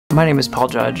My name is Paul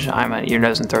Judge. I'm an ear,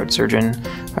 nose, and throat surgeon.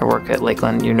 I work at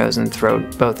Lakeland Ear, Nose, and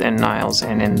Throat, both in Niles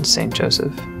and in St.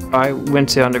 Joseph. I went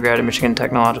to undergrad at Michigan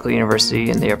Technological University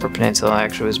in the Upper Peninsula. I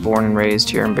actually was born and raised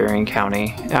here in Berrien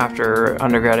County. After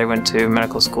undergrad, I went to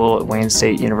medical school at Wayne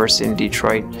State University in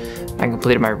Detroit. I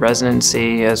completed my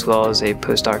residency as well as a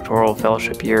postdoctoral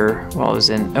fellowship year while I was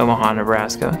in Omaha,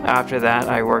 Nebraska. After that,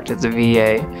 I worked at the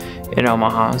VA in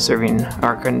Omaha, serving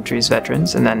our country's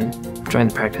veterans, and then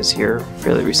joined the practice here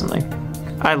fairly recently.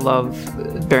 I love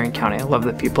Berrien County. I love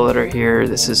the people that are here.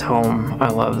 This is home. I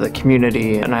love the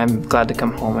community, and I'm glad to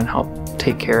come home and help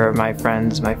take care of my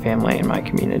friends, my family, and my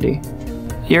community.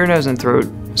 Ear, nose, and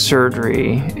throat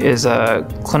surgery is a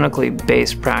clinically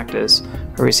based practice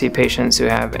where we see patients who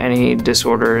have any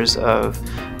disorders of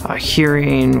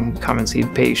hearing. We commonly see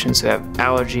patients who have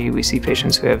allergy. We see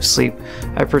patients who have sleep.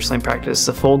 I personally practice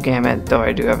the full gamut, though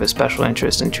I do have a special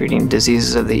interest in treating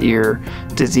diseases of the ear,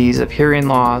 disease of hearing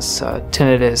loss,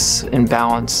 tinnitus,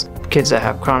 imbalance, kids that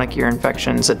have chronic ear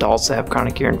infections, adults that have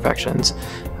chronic ear infections.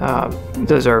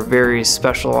 Those are very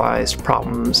specialized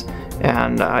problems,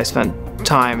 and I spent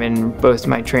time in both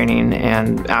my training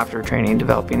and after training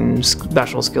developing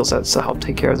special skill sets to help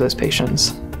take care of those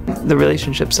patients. The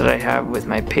relationships that I have with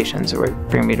my patients are what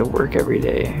bring me to work every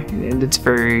day. And it's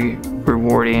very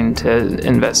rewarding to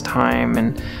invest time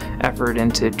and effort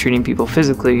into treating people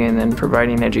physically and then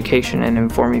providing education and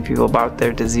informing people about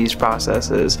their disease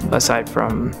processes. Aside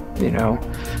from,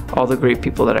 all the great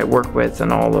people that I work with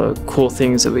and all the cool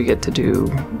things that we get to do,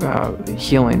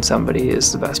 healing somebody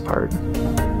is the best part.